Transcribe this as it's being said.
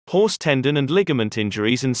Horse tendon and ligament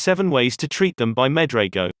injuries and 7 ways to treat them by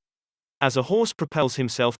Medrago. As a horse propels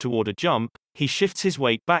himself toward a jump, he shifts his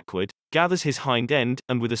weight backward, gathers his hind end,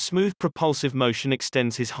 and with a smooth propulsive motion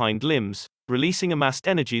extends his hind limbs, releasing amassed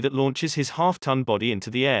energy that launches his half-ton body into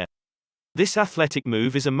the air. This athletic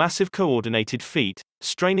move is a massive coordinated feat,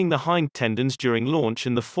 straining the hind tendons during launch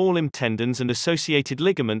and the forelimb tendons and associated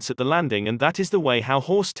ligaments at the landing, and that is the way how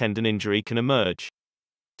horse tendon injury can emerge.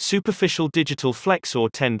 Superficial digital flexor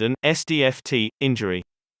tendon (SDFT) injury.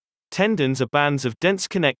 Tendons are bands of dense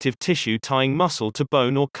connective tissue tying muscle to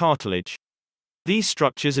bone or cartilage. These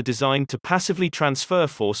structures are designed to passively transfer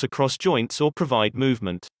force across joints or provide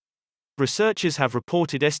movement. Researchers have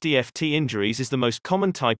reported SDFT injuries is the most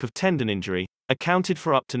common type of tendon injury, accounted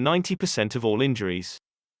for up to 90% of all injuries.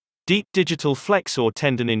 Deep digital flexor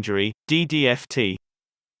tendon injury, DDFT.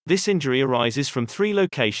 This injury arises from 3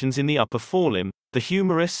 locations in the upper forelimb, the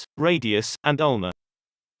humerus, radius, and ulna.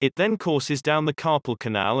 It then courses down the carpal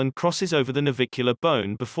canal and crosses over the navicular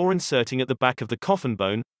bone before inserting at the back of the coffin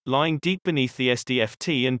bone, lying deep beneath the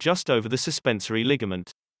SDFT and just over the suspensory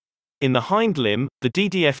ligament. In the hind limb, the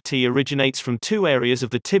DDFT originates from 2 areas of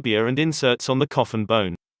the tibia and inserts on the coffin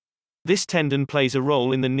bone. This tendon plays a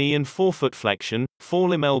role in the knee and forefoot flexion,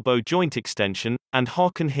 forelimb elbow joint extension, and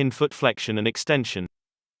hock and hindfoot flexion and extension.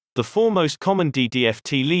 The 4 most common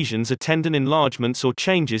DDFT lesions are tendon enlargements or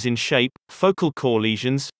changes in shape, focal core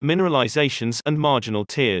lesions, mineralizations, and marginal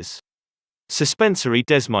tears. Suspensory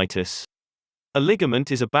desmitis. A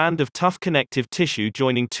ligament is a band of tough connective tissue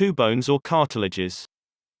joining 2 bones or cartilages.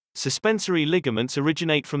 Suspensory ligaments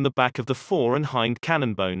originate from the back of the fore and hind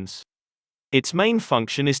cannon bones. Its main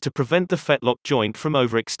function is to prevent the fetlock joint from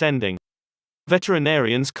overextending.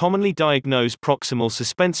 Veterinarians commonly diagnose proximal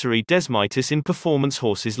suspensory desmitis in performance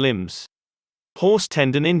horses' limbs. Horse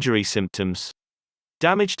tendon injury symptoms.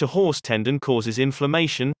 Damage to horse tendon causes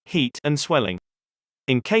inflammation, heat, and swelling.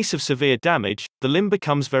 In case of severe damage, the limb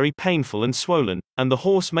becomes very painful and swollen, and the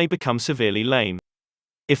horse may become severely lame.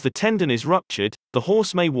 If the tendon is ruptured, the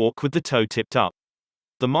horse may walk with the toe tipped up.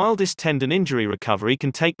 The mildest tendon injury recovery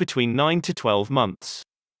can take between 9 to 12 months.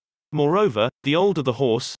 Moreover, the older the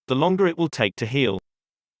horse, the longer it will take to heal.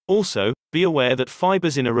 Also, be aware that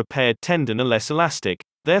fibers in a repaired tendon are less elastic,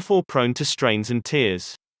 therefore prone to strains and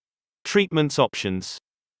tears. Treatments options.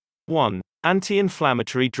 1.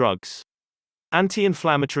 Anti-inflammatory drugs.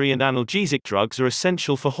 Anti-inflammatory and analgesic drugs are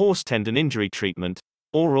essential for horse tendon injury treatment.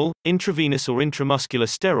 Oral, intravenous or intramuscular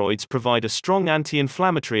steroids provide a strong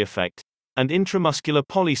anti-inflammatory effect, and intramuscular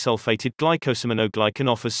polysulfated glycosaminoglycan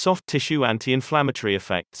offers soft tissue anti-inflammatory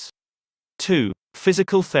effects. 2.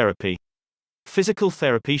 Physical therapy. Physical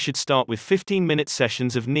therapy should start with 15-minute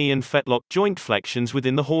sessions of knee and fetlock joint flexions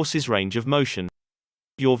within the horse's range of motion.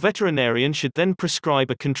 Your veterinarian should then prescribe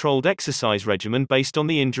a controlled exercise regimen based on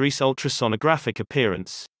the injury's ultrasonographic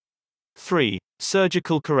appearance. 3.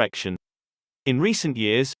 Surgical correction. In recent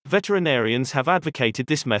years, veterinarians have advocated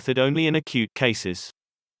this method only in acute cases.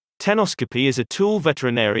 Tenoscopy is a tool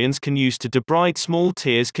veterinarians can use to debride small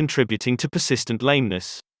tears contributing to persistent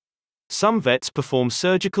lameness. Some vets perform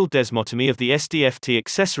surgical desmotomy of the SDFT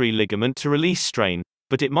accessory ligament to release strain,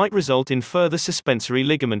 but it might result in further suspensory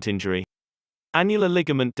ligament injury. Annular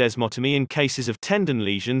ligament desmotomy in cases of tendon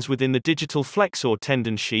lesions within the digital flexor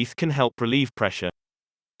tendon sheath can help relieve pressure.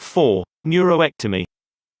 4. Neuroectomy.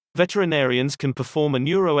 Veterinarians can perform a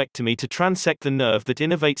neuroectomy to transect the nerve that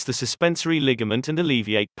innervates the suspensory ligament and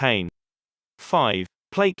alleviate pain. 5.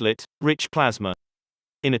 Platelet-rich plasma.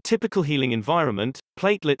 In a typical healing environment,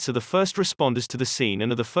 platelets are the first responders to the scene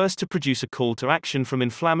and are the first to produce a call to action from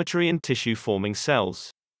inflammatory and tissue-forming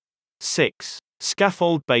cells. 6.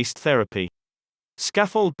 Scaffold-based therapy.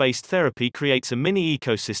 Scaffold-based therapy creates a mini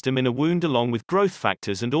ecosystem in a wound along with growth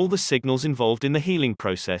factors and all the signals involved in the healing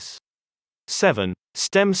process. 7.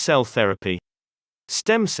 Stem cell therapy.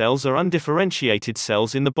 Stem cells are undifferentiated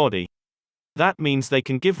cells in the body. That means they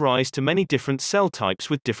can give rise to many different cell types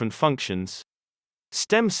with different functions.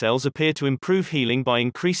 Stem cells appear to improve healing by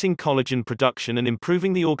increasing collagen production and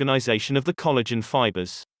improving the organization of the collagen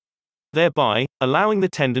fibers, thereby allowing the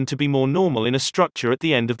tendon to be more normal in a structure at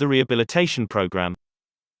the end of the rehabilitation program.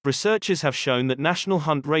 Researchers have shown that national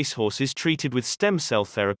hunt racehorses treated with stem cell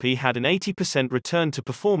therapy had an 80% return to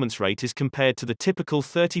performance rate as compared to the typical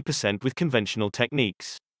 30% with conventional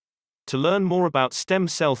techniques. To learn more about stem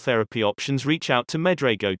cell therapy options, reach out to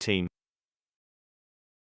Medrago team.